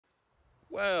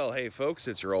Well, hey folks,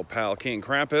 it's your old pal King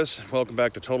Krampus. Welcome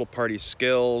back to Total Party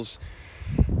Skills.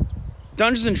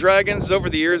 Dungeons & Dragons over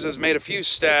the years has made a few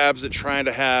stabs at trying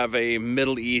to have a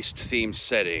Middle East themed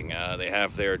setting. They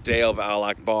have their Day of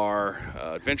Al-Akbar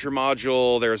adventure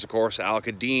module. There's of course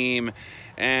Al-Qadim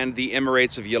and the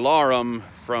Emirates of Yalarum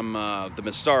from the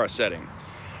Mystara setting.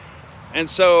 And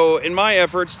so in my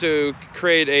efforts to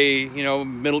create a,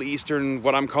 Middle Eastern,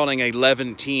 what I'm calling a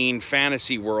Levantine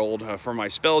fantasy world for my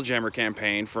Spelljammer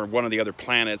campaign for one of the other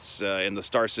planets in the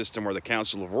star system where the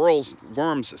Council of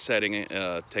Worms setting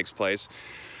takes place,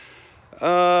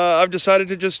 I've decided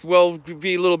to just,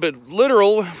 be a little bit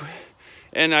literal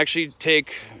and actually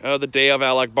take the Day of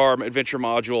Al-Akbar adventure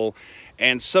module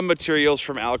and some materials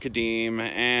from Al-Qadim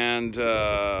and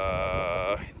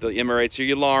the Emirates of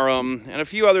Yalarum and a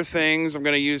few other things. I'm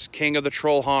going to use King of the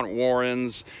Trollhaunt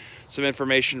Warrens, some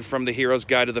information from the Hero's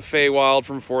Guide to the Feywild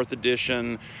from 4th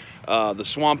edition, the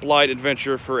Swamp Light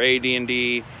adventure for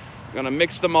AD&D. I'm going to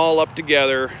mix them all up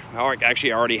together,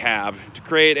 actually I already have, to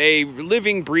create a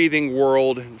living, breathing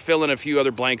world, fill in a few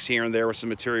other blanks here and there with some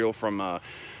material from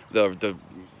the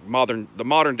modern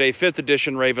day 5th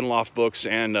edition Ravenloft books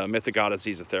and Mythic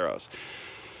Odysseys of Theros.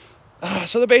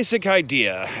 So the basic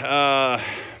idea,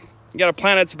 you got a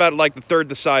planet that's about like the third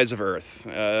the size of Earth,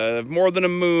 more than a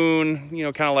moon,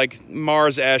 kind of like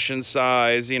Mars-ish in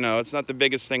size. It's not the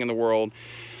biggest thing in the world.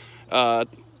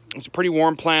 It's a pretty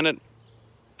warm planet.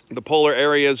 The polar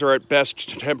areas are at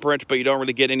best temperate, but you don't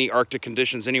really get any Arctic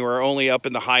conditions anywhere. Only up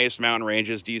in the highest mountain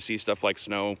ranges do you see stuff like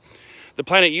snow. The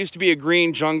planet used to be a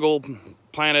green jungle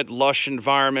planet, lush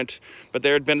environment, but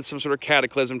there had been some sort of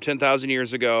cataclysm 10,000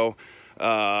 years ago.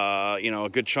 A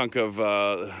good chunk of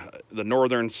the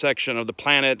northern section of the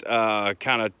planet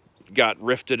kind of got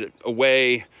rifted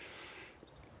away.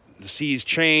 The seas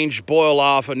change, boil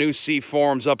off, a new sea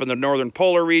forms up in the northern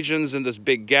polar regions, and this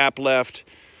big gap left.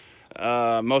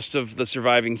 Most of the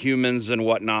surviving humans and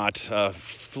whatnot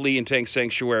flee and take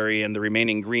sanctuary in the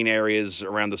remaining green areas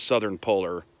around the southern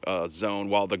polar zone,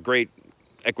 while the great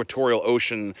equatorial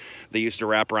ocean they used to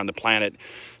wrap around the planet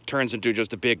turns into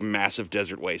just a big, massive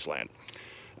desert wasteland.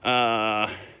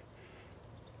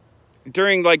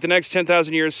 During like the next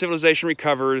 10,000 years, civilization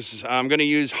recovers. I'm going to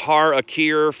use Har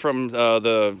Akir from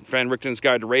the Van Richten's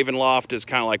Guide to Ravenloft as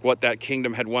kind of like what that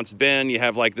kingdom had once been. You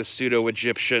have like the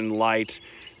pseudo-Egyptian light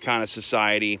kind of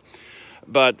society.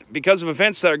 But because of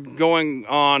events that are going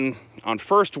on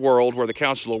First World, where the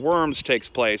Council of Worms takes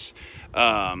place,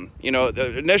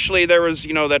 initially there was,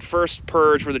 that first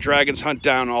purge where the dragons hunt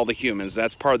down all the humans.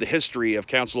 That's part of the history of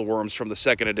Council of Worms from the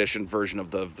 2nd edition version of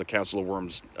the Council of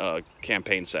Worms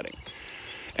campaign setting.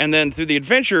 And then through the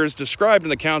adventures described in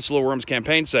the Council of Worms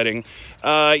campaign setting,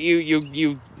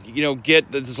 you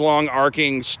get this long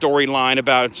arcing storyline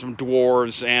about some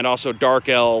dwarves and also dark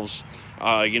elves,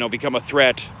 become a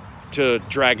threat to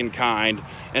dragonkind.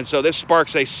 And so this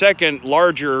sparks a second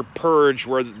larger purge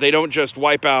where they don't just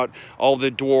wipe out all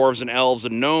the dwarves and elves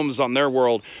and gnomes on their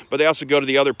world, but they also go to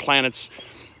the other planets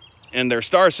in their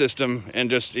star system and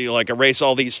just erase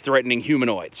all these threatening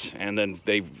humanoids, and then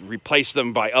they replace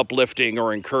them by uplifting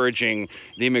or encouraging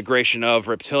the immigration of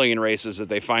reptilian races that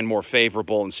they find more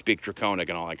favorable and speak Draconic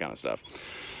and all that kind of stuff.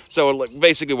 So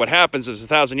basically what happens is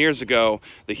 1,000 years ago,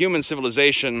 the human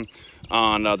civilization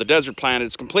on the desert planet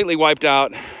is completely wiped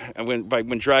out when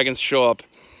dragons show up.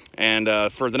 And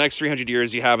for the next 300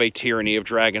 years, you have a tyranny of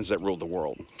dragons that rule the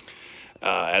world.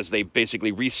 As they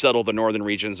basically resettle the northern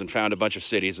regions and found a bunch of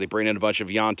cities. They bring in a bunch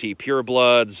of Yuan-Ti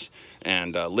purebloods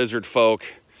and lizard folk.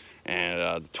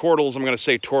 And the Turtles, I'm going to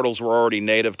say Turtles were already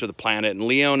native to the planet. And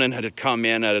Leonin had come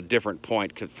in at a different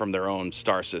point from their own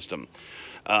star system.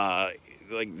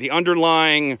 Like the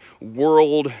underlying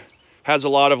world has a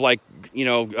lot of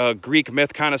Greek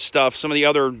myth kind of stuff. Some of the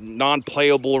other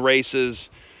non-playable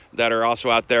races that are also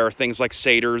out there are things like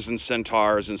satyrs and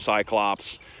centaurs and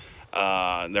cyclops.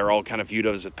 They're all kind of viewed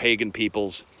as pagan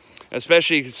peoples,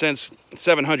 especially since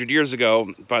 700 years ago,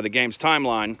 by the game's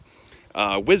timeline,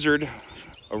 wizard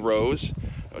arose,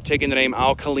 taking the name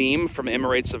Al-Khalim from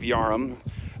Emirates of Yarum,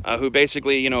 who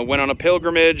basically, went on a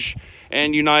pilgrimage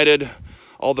and united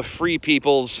all the free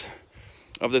peoples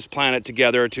of this planet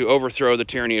together to overthrow the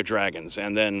tyranny of dragons.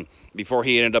 And then before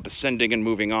he ended up ascending and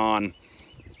moving on,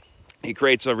 he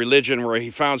creates a religion where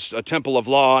he founds a temple of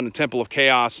law and a temple of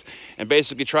chaos, and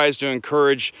basically tries to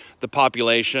encourage the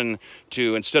population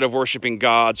to, instead of worshiping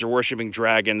gods or worshiping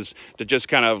dragons, to just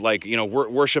kind of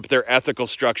worship their ethical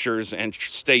structures and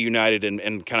stay united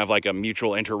in kind of like a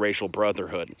mutual interracial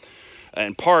brotherhood.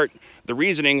 In part, the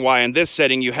reasoning why in this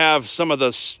setting you have some of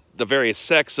the various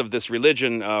sects of this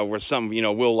religion, where some,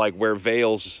 will wear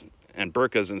veils and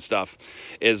burqas and stuff,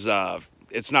 is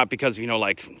it's not because, you know,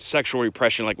 like sexual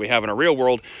repression like we have in our real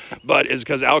world, but is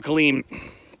because Al-Khalim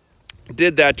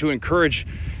did that to encourage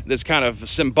this kind of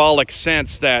symbolic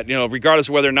sense that, you know, regardless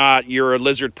of whether or not you're a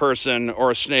lizard person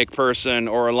or a snake person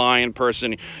or a lion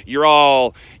person, you're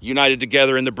all united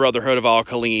together in the brotherhood of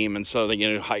Al-Khalim. And so,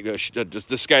 you know, just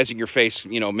disguising your face,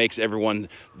 you know, makes everyone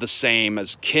the same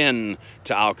as kin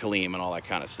to Al-Khalim and all that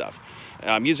kind of stuff.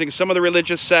 Using some of the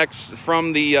religious sects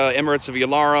from the Emirates of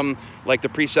Yalarim, like the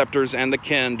Preceptors and the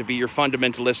Kin, to be your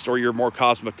fundamentalists or your more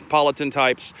cosmopolitan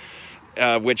types.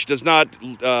 Which does not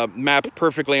map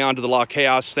perfectly onto the law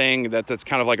chaos thing. That's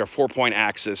kind of like a 4-point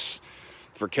axis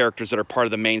for characters that are part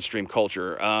of the mainstream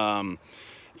culture.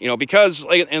 You know, because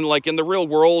like in the real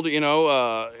world, you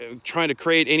know, trying to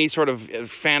create any sort of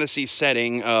fantasy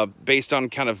setting based on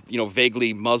kind of, you know,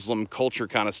 vaguely Muslim culture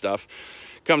kind of stuff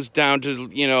comes down to,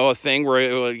 you know, a thing where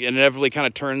it inevitably kind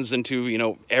of turns into, you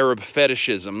know, Arab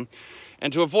fetishism.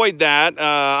 And to avoid that,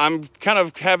 I'm kind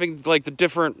of having like the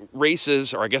different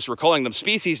races, or I guess we're calling them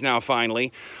species now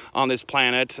finally, on this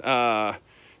planet, kind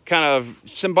of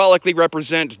symbolically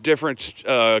represent different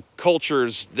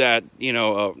cultures that, you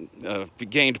know,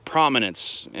 gained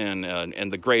prominence in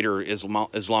the greater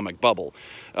Islamic bubble.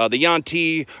 The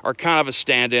Yanti are kind of a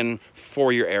stand-in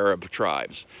for your Arab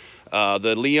tribes.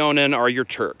 The Leonin are your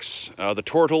Turks. The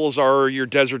Tortles are your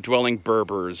desert-dwelling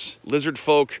Berbers. Lizard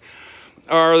folk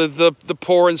are the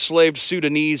poor enslaved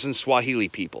Sudanese and Swahili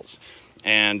peoples.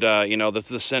 And, you know, the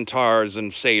centaurs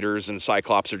and satyrs and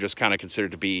cyclops are just kind of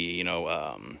considered to be, you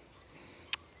know,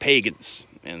 pagans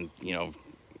and, you know,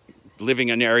 living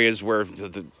in areas where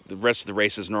the rest of the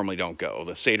races normally don't go.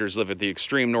 The satyrs live at the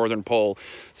extreme northern pole.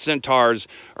 Centaurs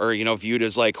are, you know, viewed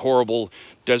as like horrible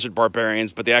desert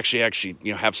barbarians, but they actually,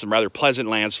 you know, have some rather pleasant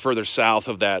lands further south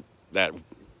of that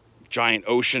giant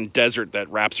ocean desert that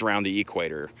wraps around the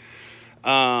equator.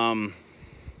 Arir,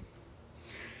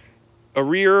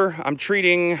 I'm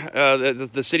treating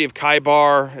the city of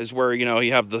Khaybar is where, you know,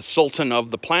 you have the Sultan of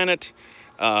the planet.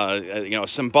 You know, a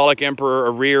symbolic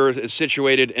emperor. Arir is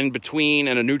situated in between,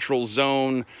 in a neutral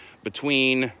zone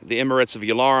between the Emirates of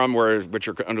Yalarim, which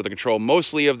are under the control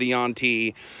mostly of the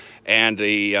Yanti, and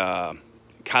the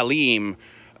Khalim,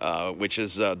 which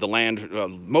is the land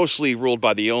mostly ruled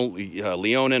by the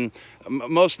Leonin.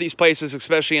 Most of these places,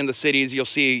 especially in the cities, you'll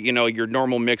see, you know, your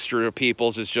normal mixture of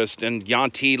peoples is just in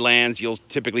Yanti lands. You'll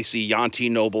typically see Yanti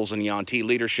nobles and Yanti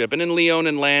leadership. And in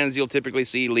Leonin lands, you'll typically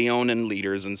see Leonin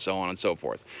leaders and so on and so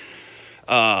forth.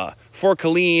 For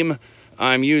Khalim,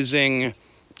 I'm using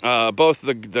both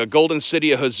the Golden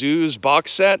City of Hazuz box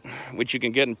set, which you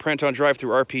can get in print on Drive-Thru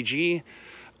RPG,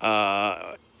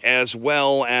 as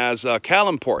well as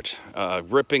Kalimport,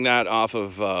 ripping that off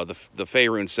of the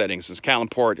Faerun settings, as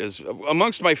Kalimport is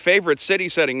amongst my favorite city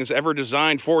settings ever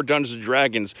designed for Dungeons &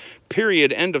 Dragons,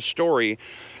 period, end of story.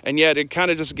 And yet it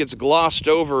kind of just gets glossed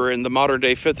over in the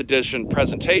modern-day 5th edition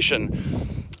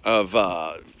presentation of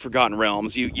Forgotten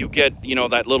Realms. You get, you know,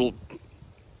 that little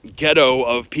ghetto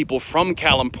of people from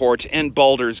Kalimport and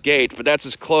Baldur's Gate, but that's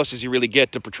as close as you really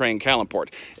get to portraying Kalimport.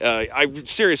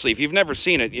 Seriously, if you've never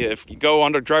seen it, if you go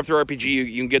onto Drive-Thru RPG,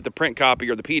 you can get the print copy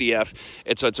or the PDF.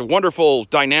 It's a wonderful,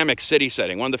 dynamic city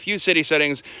setting. One of the few city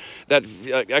settings that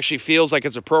actually feels like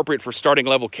it's appropriate for starting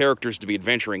level characters to be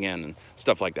adventuring in and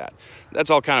stuff like that.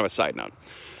 That's all kind of a side note.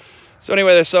 So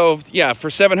anyway, so yeah, for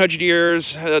 700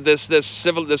 years, this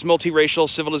multiracial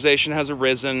civilization has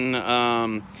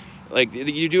arisen. Like,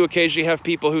 you do occasionally have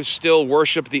people who still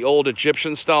worship the old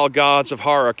Egyptian-style gods of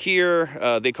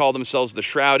Harakir. They call themselves the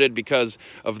Shrouded because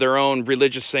of their own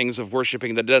religious things of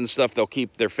worshiping the dead and stuff. They'll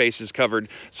keep their faces covered,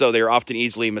 so they're often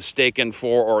easily mistaken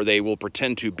for, or they will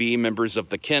pretend to be, members of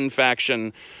the Kin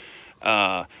faction.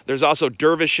 There's also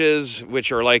dervishes,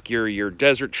 which are like your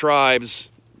desert tribes,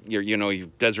 your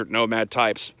desert nomad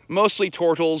types. Mostly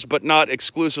Tortles, but not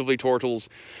exclusively Tortles.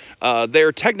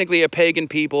 They're technically a pagan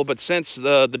people, but since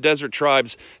the desert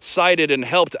tribes sided and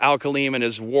helped Al-Khalim in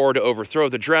his war to overthrow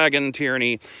the dragon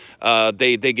tyranny,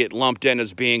 they get lumped in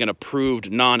as being an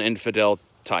approved non-infidel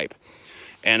type.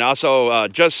 And also,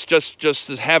 just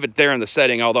to have it there in the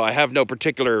setting, although I have no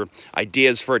particular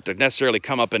ideas for it to necessarily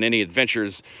come up in any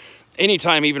adventures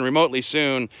anytime, even remotely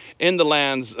soon, in the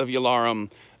lands of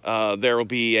Yalarim, there will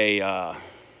be a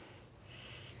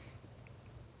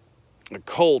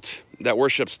cult that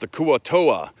worships the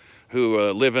Kuatoa, who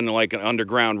live in like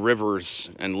underground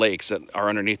rivers and lakes that are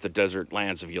underneath the desert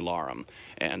lands of Yalarim.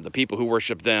 And the people who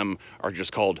worship them are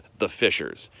just called the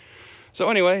Fishers. So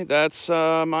anyway, that's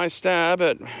my stab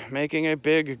at making a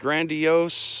big,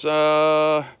 grandiose,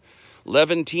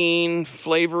 Levantine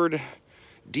flavored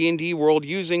D&D world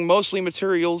using mostly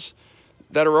materials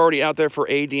that are already out there for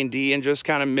AD&D and just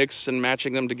kind of mix and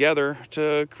matching them together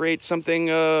to create something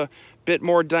a bit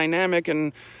more dynamic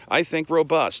and, I think,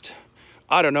 robust.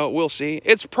 I don't know, we'll see.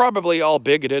 It's probably all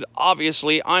bigoted.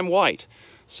 Obviously, I'm white,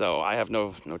 so I have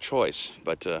no choice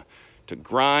but to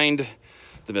grind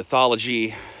the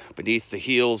mythology beneath the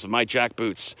heels of my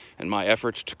jackboots and my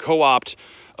effort to co-opt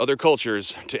other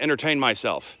cultures to entertain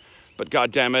myself. But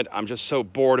goddammit, I'm just so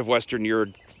bored of Western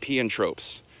European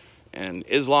tropes. And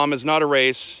Islam is not a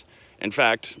race. In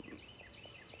fact,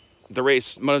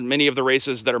 many of the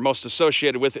races that are most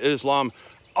associated with Islam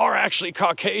are actually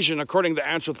Caucasian, according to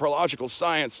anthropological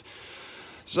science.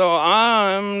 So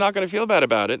I'm not going to feel bad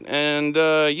about it, and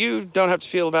you don't have to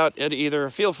feel about it either.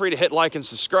 Feel free to hit like and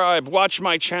subscribe. Watch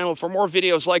my channel for more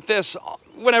videos like this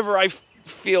whenever I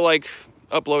feel like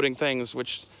uploading things,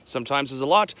 which sometimes is a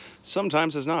lot,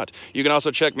 sometimes is not. You can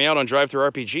also check me out on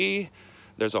DriveThruRPG.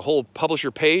 There's a whole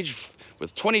publisher page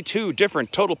with 22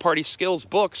 different Total Party Skills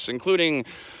books, including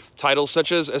titles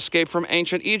such as Escape from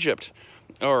Ancient Egypt,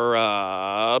 or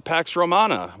Pax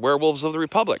Romana, Werewolves of the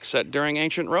Republic, set during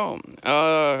ancient Rome.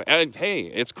 And hey,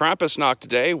 it's Krampusnacht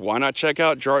today. Why not check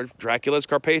out Dracula's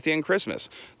Carpathian Christmas,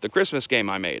 the Christmas game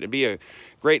I made? It'd be a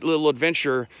great little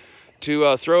adventure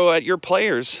to throw at your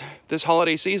players this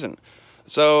holiday season.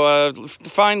 So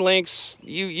find links,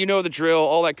 you know the drill,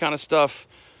 all that kind of stuff.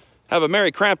 Have a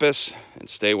Merry Krampus, and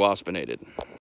stay waspinated.